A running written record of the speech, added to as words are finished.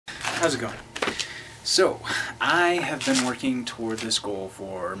how's it going? So, I have been working toward this goal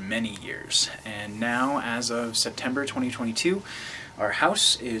for many years, and now, as of September 2022, our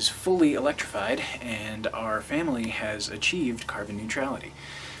house is fully electrified, and our family has achieved carbon neutrality.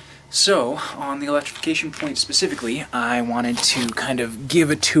 So, on the electrification point specifically, I wanted to kind of give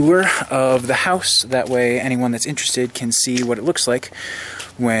a tour of the house. That way anyone that's interested can see what it looks like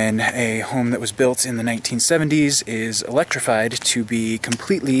when a home that was built in the 1970s is electrified to be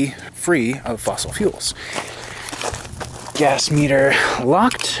completely free of fossil fuels. Gas meter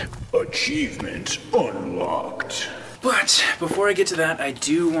locked. Achievement unlocked. But before I get to that, I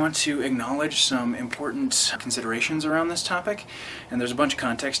do want to acknowledge some important considerations around this topic. And there's a bunch of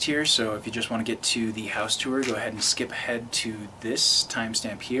context here, so if you just want to get to the house tour, go ahead and skip ahead to this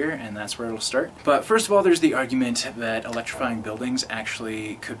timestamp here, and that's where it'll start. But first of all, there's the argument that electrifying buildings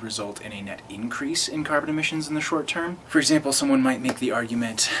actually could result in a net increase in carbon emissions in the short term. For example, someone might make the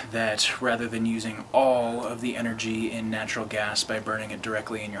argument that rather than using all of the energy in natural gas by burning it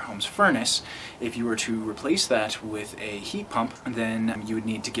directly in your home's furnace, if you were to replace that with a heat pump, then you would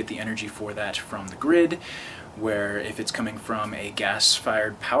need to get the energy for that from the grid, where if it's coming from a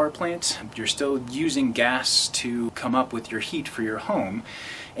gas-fired power plant, you're still using gas to come up with your heat for your home.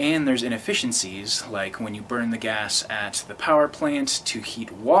 And there's inefficiencies, like when you burn the gas at the power plant to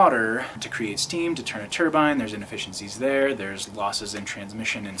heat water, to create steam, to turn a turbine, there's inefficiencies there, there's losses in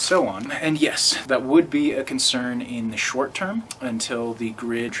transmission, and so on. And yes, that would be a concern in the short term until the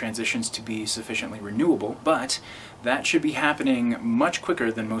grid transitions to be sufficiently renewable, but that should be happening much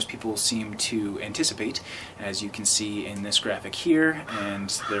quicker than most people seem to anticipate, as you can see in this graphic here, and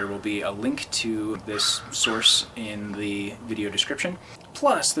there will be a link to this source in the video description.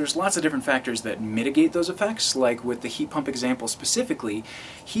 Plus, there's lots of different factors that mitigate those effects, like with the heat pump example specifically,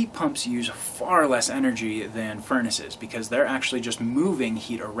 heat pumps use far less energy than furnaces because they're actually just moving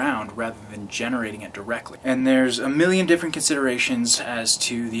heat around rather than generating it directly. And there's a million different considerations as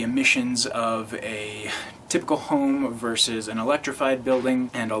to the emissions of a typical home versus an electrified building,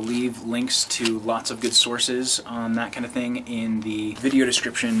 and I'll leave links to lots of good sources on that kind of thing in the video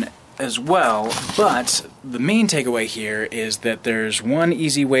description as well. But the main takeaway here is that there's one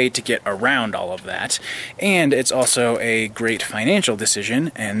easy way to get around all of that, and it's also a great financial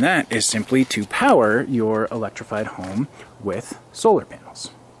decision, and that is simply to power your electrified home with solar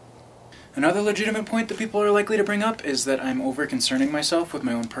panels. Another legitimate point that people are likely to bring up is that I'm over-concerning myself with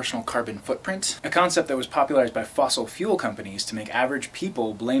my own personal carbon footprint, a concept that was popularized by fossil fuel companies to make average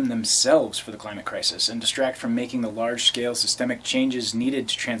people blame themselves for the climate crisis and distract from making the large-scale systemic changes needed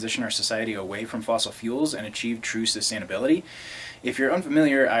to transition our society away from fossil fuels and achieve true sustainability. If you're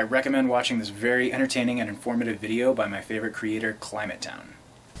unfamiliar, I recommend watching this very entertaining and informative video by my favorite creator, Climate Town.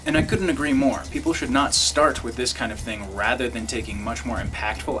 And I couldn't agree more. People should not start with this kind of thing rather than taking much more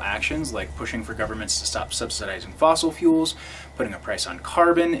impactful actions like pushing for governments to stop subsidizing fossil fuels, putting a price on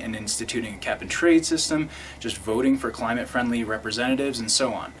carbon, and instituting a cap-and-trade system, just voting for climate-friendly representatives, and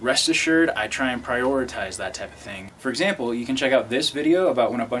so on. Rest assured, I try and prioritize that type of thing. For example, you can check out this video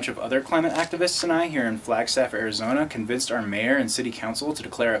about when a bunch of other climate activists and I here in Flagstaff, Arizona convinced our mayor and city council to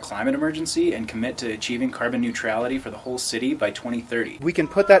declare a climate emergency and commit to achieving carbon neutrality for the whole city by 2030. We can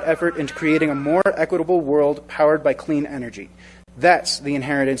put that effort into creating a more equitable world powered by clean energy. That's the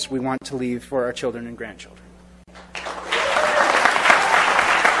inheritance we want to leave for our children and grandchildren.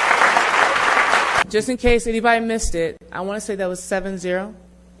 Just in case anybody missed it, I want to say that was 7-0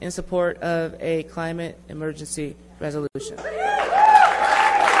 in support of a climate emergency resolution.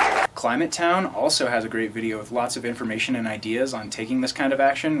 Climate Town also has a great video with lots of information and ideas on taking this kind of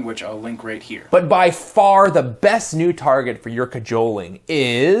action, which I'll link right here. But by far the best new target for your cajoling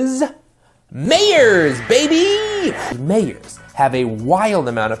is mayors, baby! Mayors have a wild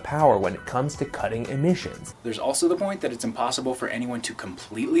amount of power when it comes to cutting emissions. There's also the point that it's impossible for anyone to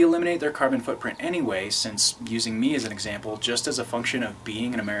completely eliminate their carbon footprint anyway, since, using me as an example, just as a function of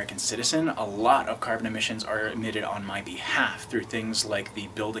being an American citizen, a lot of carbon emissions are emitted on my behalf through things like the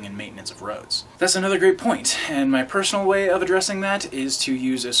building and maintenance of roads. That's another great point, and my personal way of addressing that is to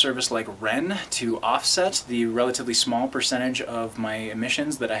use a service like REN to offset the relatively small percentage of my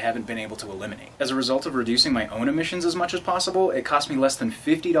emissions that I haven't been able to eliminate. As a result of reducing my own emissions as much as possible, it cost me less than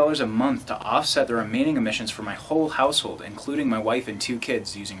 $50 a month to offset the remaining emissions for my whole household, including my wife and 2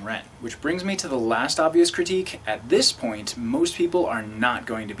 kids, using rent. Which brings me to the last obvious critique. At this point, most people are not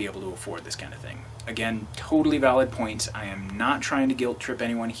going to be able to afford this kind of thing. Again, totally valid point. I am not trying to guilt trip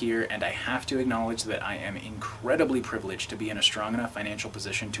anyone here, and I have to acknowledge that I am incredibly privileged to be in a strong enough financial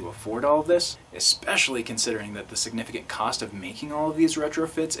position to afford all of this, especially considering that the significant cost of making all of these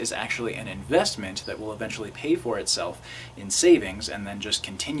retrofits is actually an investment that will eventually pay for itself in savings and then just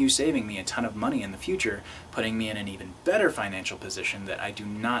continue saving me a ton of money in the future, putting me in an even better financial position that I do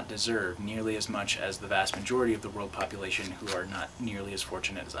not deserve nearly as much as the vast majority of the world population who are not nearly as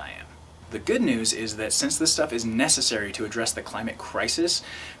fortunate as I am. The good news is that since this stuff is necessary to address the climate crisis,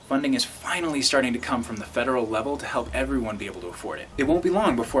 funding is finally starting to come from the federal level to help everyone be able to afford it. It won't be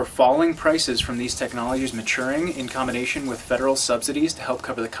long before falling prices from these technologies maturing in combination with federal subsidies to help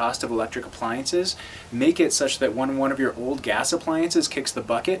cover the cost of electric appliances make it such that when one of your old gas appliances kicks the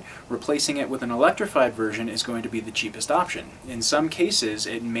bucket, replacing it with an electrified version is going to be the cheapest option. In some cases,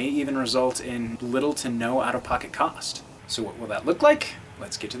 it may even result in little to no out-of-pocket cost. So what will that look like?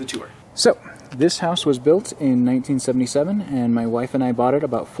 Let's get to the tour. So, this house was built in 1977, and my wife and I bought it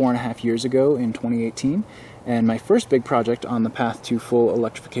about 4.5 years ago in 2018. And my first big project on the path to full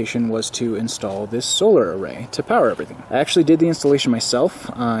electrification was to install this solar array to power everything. I actually did the installation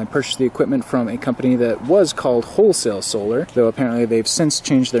myself. I purchased the equipment from a company that was called Wholesale Solar, though apparently they've since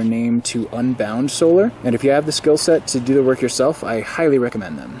changed their name to Unbound Solar. And if you have the skill set to do the work yourself, I highly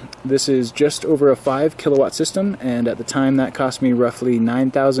recommend them. This is just over a 5 kilowatt system, and at the time that cost me roughly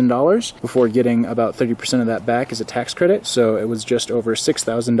 $9,000 before getting about 30% of that back as a tax credit, so it was just over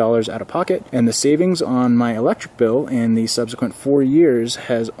 $6,000 out of pocket. And the savings on my electric bill in the subsequent 4 years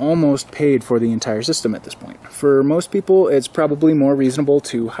has almost paid for the entire system at this point. For most people, it's probably more reasonable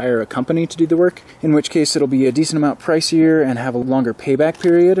to hire a company to do the work, in which case it'll be a decent amount pricier and have a longer payback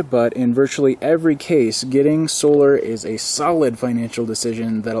period, but in virtually every case, getting solar is a solid financial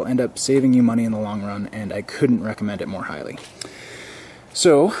decision that'll end up saving you money in the long run, and I couldn't recommend it more highly.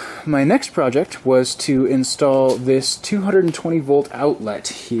 So, my next project was to install this 220 volt outlet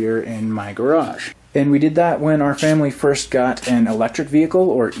here in my garage. And we did that when our family first got an electric vehicle,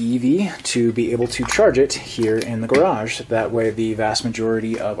 or EV, to be able to charge it here in the garage. That way the vast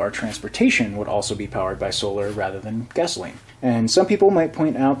majority of our transportation would also be powered by solar rather than gasoline. And some people might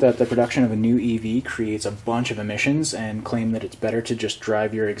point out that the production of a new EV creates a bunch of emissions and claim that it's better to just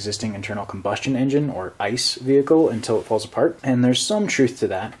drive your existing internal combustion engine, or ICE, vehicle until it falls apart. And there's some truth to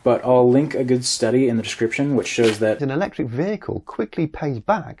that, but I'll link a good study in the description which shows that an electric vehicle quickly pays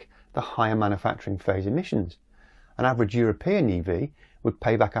back the higher manufacturing phase emissions. An average European EV would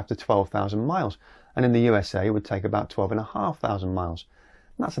pay back after 12,000 miles, and in the USA it would take about 12,500 miles.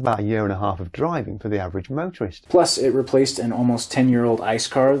 And that's about a year and a half of driving for the average motorist. Plus, it replaced an almost 10-year-old ICE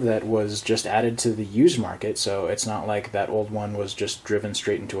car that was just added to the used market, so it's not like that old one was just driven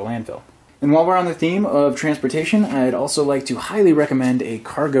straight into a landfill. And while we're on the theme of transportation, I'd also like to highly recommend a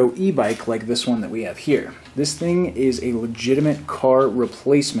cargo e-bike like this one that we have here. This thing is a legitimate car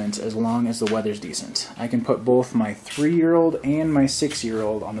replacement as long as the weather's decent. I can put both my 3-year-old and my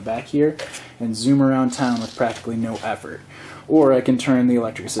 6-year-old on the back here and zoom around town with practically no effort. Or I can turn the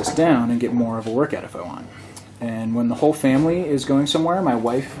electric assist down and get more of a workout if I want. And when the whole family is going somewhere, my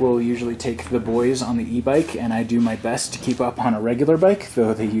wife will usually take the boys on the e-bike, and I do my best to keep up on a regular bike,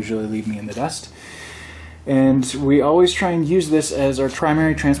 though they usually leave me in the dust. And we always try and use this as our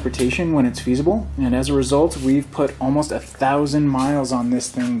primary transportation when it's feasible, and as a result, we've put almost 1,000 miles on this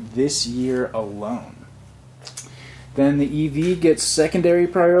thing this year alone. Then the EV gets secondary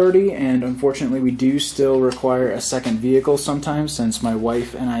priority, and unfortunately we do still require a second vehicle sometimes, since my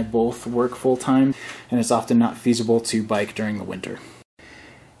wife and I both work full-time, and it's often not feasible to bike during the winter.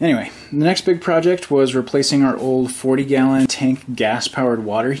 Anyway, the next big project was replacing our old 40-gallon tank gas-powered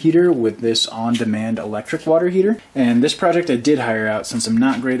water heater with this on-demand electric water heater. And this project I did hire out since I'm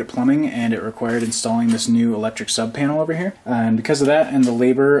not great at plumbing, and it required installing this new electric sub-panel over here. And because of that and the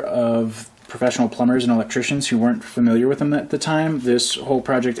labor of professional plumbers and electricians who weren't familiar with them at the time, this whole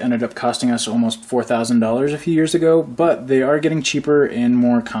project ended up costing us almost $4,000 a few years ago, but they are getting cheaper and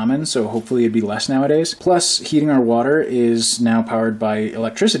more common, so hopefully it'd be less nowadays. Plus, heating our water is now powered by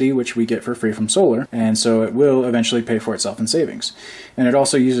electricity, which we get for free from solar, and so it will eventually pay for itself in savings. And it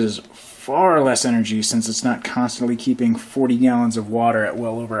also uses far less energy since it's not constantly keeping 40 gallons of water at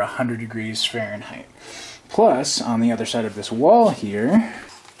well over 100 degrees Fahrenheit. Plus, on the other side of this wall here,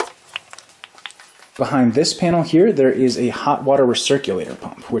 behind this panel here, there is a hot water recirculator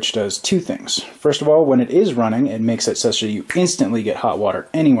pump, which does two things. First of all, when it is running, it makes it such that you instantly get hot water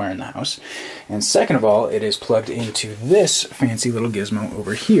anywhere in the house. And second of all, it is plugged into this fancy little gizmo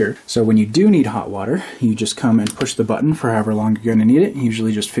over here. So when you do need hot water, you just come and push the button for however long you're going to need it,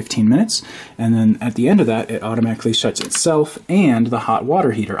 usually just 15 minutes. And then at the end of that, it automatically shuts itself and the hot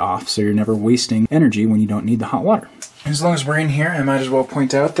water heater off, so you're never wasting energy when you don't need the hot water. As long as we're in here, I might as well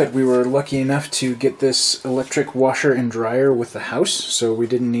point out that we were lucky enough to get this electric washer and dryer with the house, so we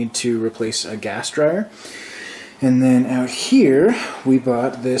didn't need to replace a gas dryer. And then out here, we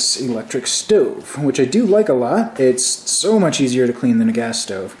bought this electric stove, which I do like a lot. It's so much easier to clean than a gas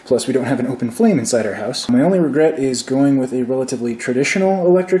stove. Plus, we don't have an open flame inside our house. My only regret is going with a relatively traditional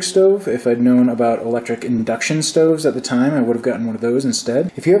electric stove. If I'd known about electric induction stoves at the time, I would have gotten one of those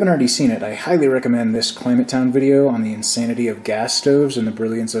instead. If you haven't already seen it, I highly recommend this Climate Town video on the insanity of gas stoves and the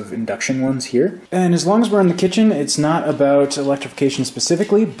brilliance of induction ones here. And as long as we're in the kitchen, it's not about electrification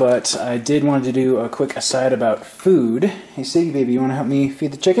specifically, but I did want to do a quick aside about food. Hey Siggy baby, you want to help me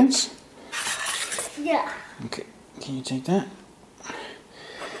feed the chickens? Yeah. Okay, can you take that?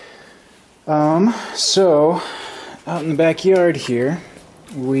 So out in the backyard here,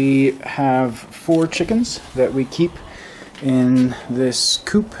 we have 4 chickens that we keep in this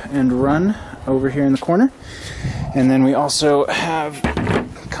coop and run over here in the corner. And then we also have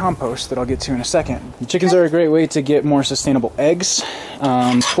compost that I'll get to in a second. The chickens are a great way to get more sustainable eggs.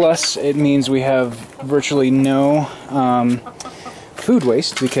 Plus, it means we have virtually no food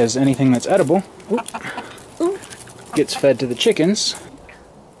waste because anything that's edible gets fed to the chickens.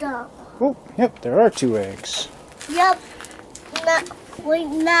 Oh, yep, there are 2 eggs. Yep. Wait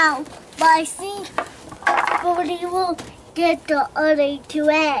now, but I think Brody will get the other 2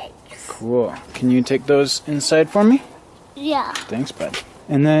 eggs. Cool. Can you take those inside for me? Yeah. Thanks, bud.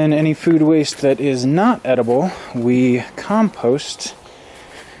 And then any food waste that is not edible, we compost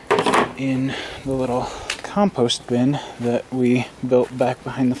in the little compost bin that we built back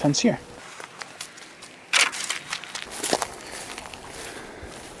behind the fence here.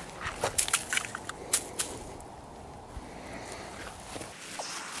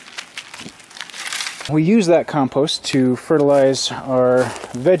 We use that compost to fertilize our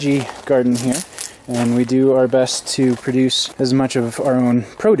veggie garden here, and we do our best to produce as much of our own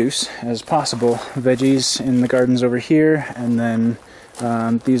produce as possible. Veggies in the gardens over here, and then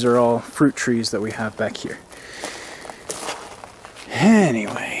these are all fruit trees that we have back here.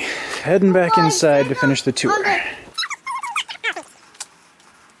 Anyway, heading back inside to finish the tour.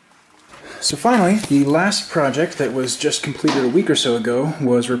 So finally, the last project that was just completed a week or so ago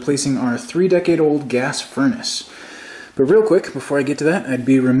was replacing our 3-decade-old gas furnace. But real quick, before I get to that, I'd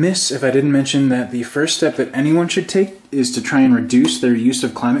be remiss if I didn't mention that the first step that anyone should take is to try and reduce their use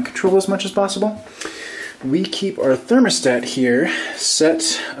of climate control as much as possible. We keep our thermostat here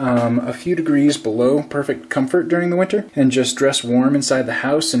set a few degrees below perfect comfort during the winter, and just dress warm inside the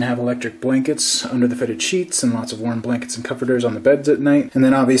house and have electric blankets under the fitted sheets and lots of warm blankets and comforters on the beds at night. And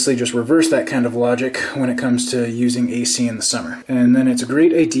then obviously just reverse that kind of logic when it comes to using AC in the summer. And then it's a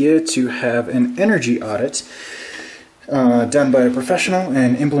great idea to have an energy audit done by a professional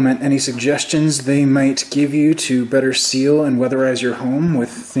and implement any suggestions they might give you to better seal and weatherize your home with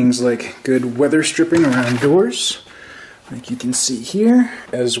things like good weather stripping around doors, like you can see here,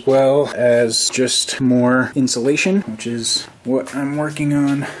 as well as just more insulation, which is what I'm working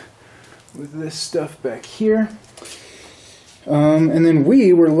on with this stuff back here. And then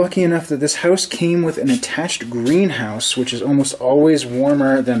we were lucky enough that this house came with an attached greenhouse, which is almost always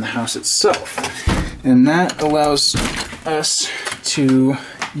warmer than the house itself. And that allows us to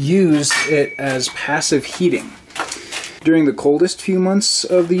use it as passive heating. During the coldest few months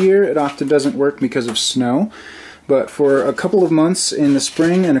of the year, it often doesn't work because of snow. But for a couple of months in the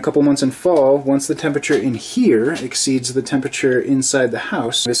spring and a couple months in fall, once the temperature in here exceeds the temperature inside the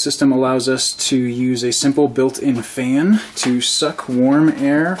house, this system allows us to use a simple built-in fan to suck warm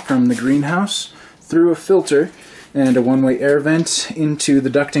air from the greenhouse through a filter and a one-way air vent into the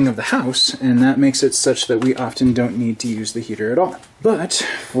ducting of the house, and that makes it such that we often don't need to use the heater at all. But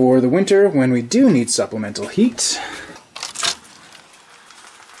for the winter, when we do need supplemental heat,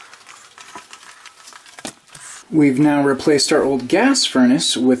 we've now replaced our old gas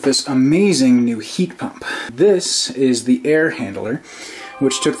furnace with this amazing new heat pump. This is the air handler,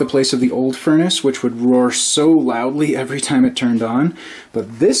 which took the place of the old furnace, which would roar so loudly every time it turned on.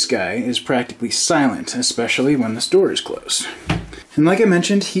 But this guy is practically silent, especially when the door is closed. And like I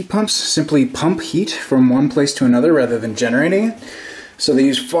mentioned, heat pumps simply pump heat from one place to another rather than generating it. So they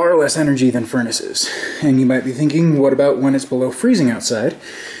use far less energy than furnaces. And you might be thinking, what about when it's below freezing outside?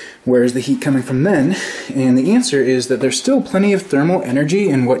 Where is the heat coming from then? And the answer is that there's still plenty of thermal energy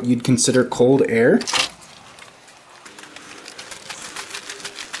in what you'd consider cold air.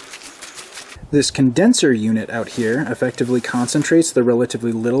 This condenser unit out here effectively concentrates the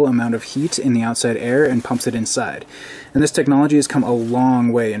relatively little amount of heat in the outside air and pumps it inside. And this technology has come a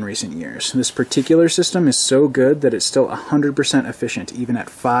long way in recent years. This particular system is so good that it's still 100% efficient, even at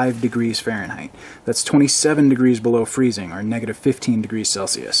 5 degrees Fahrenheit. That's 27 degrees below freezing, or negative 15 degrees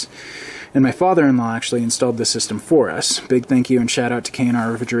Celsius. And my father-in-law actually installed this system for us. Big thank you and shout out to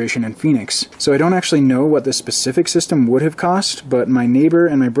K&R Refrigeration in Phoenix. So I don't actually know what this specific system would have cost, but my neighbor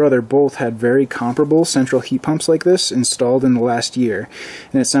and my brother both had very comparable central heat pumps like this installed in the last year.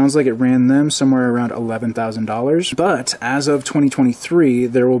 And it sounds like it ran them somewhere around $11,000. But as of 2023,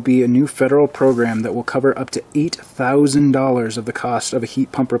 there will be a new federal program that will cover up to $8,000 of the cost of a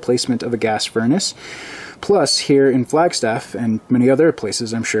heat pump replacement of a gas furnace. Plus, here in Flagstaff, and many other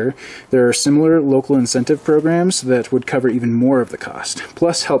places I'm sure, there are similar local incentive programs that would cover even more of the cost,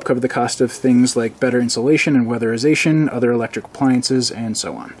 plus help cover the cost of things like better insulation and weatherization, other electric appliances, and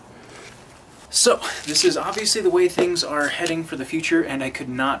so on. So, this is obviously the way things are heading for the future, and I could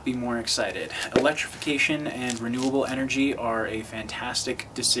not be more excited. Electrification and renewable energy are a fantastic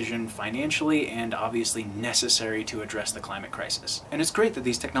decision financially and obviously necessary to address the climate crisis. And it's great that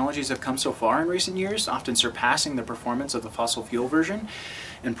these technologies have come so far in recent years, often surpassing the performance of the fossil fuel version,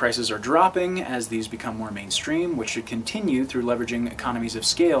 and prices are dropping as these become more mainstream, which should continue through leveraging economies of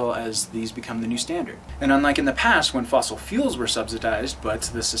scale as these become the new standard. And unlike in the past when fossil fuels were subsidized, but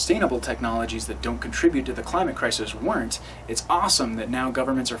the sustainable technologies that don't contribute to the climate crisis weren't, it's awesome that now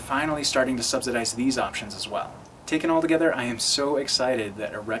governments are finally starting to subsidize these options as well. Taken all together, I am so excited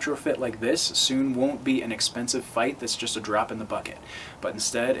that a retrofit like this soon won't be an expensive fight that's just a drop in the bucket, but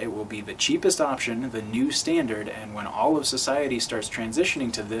instead it will be the cheapest option, the new standard, and when all of society starts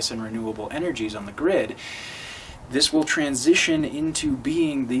transitioning to this and renewable energies on the grid, this will transition into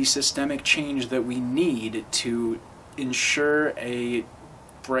being the systemic change that we need to ensure a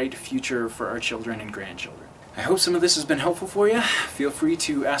bright future for our children and grandchildren. I hope some of this has been helpful for you. Feel free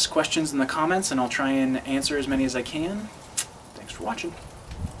to ask questions in the comments and I'll try and answer as many as I can. Thanks for watching.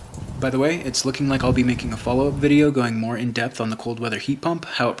 By the way, it's looking like I'll be making a follow-up video going more in depth on the cold weather heat pump,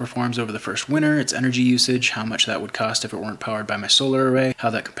 how it performs over the first winter, its energy usage, how much that would cost if it weren't powered by my solar array, how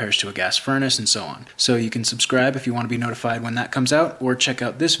that compares to a gas furnace, and so on. So you can subscribe if you want to be notified when that comes out, or check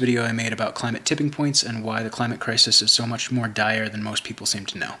out this video I made about climate tipping points and why the climate crisis is so much more dire than most people seem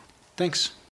to know. Thanks.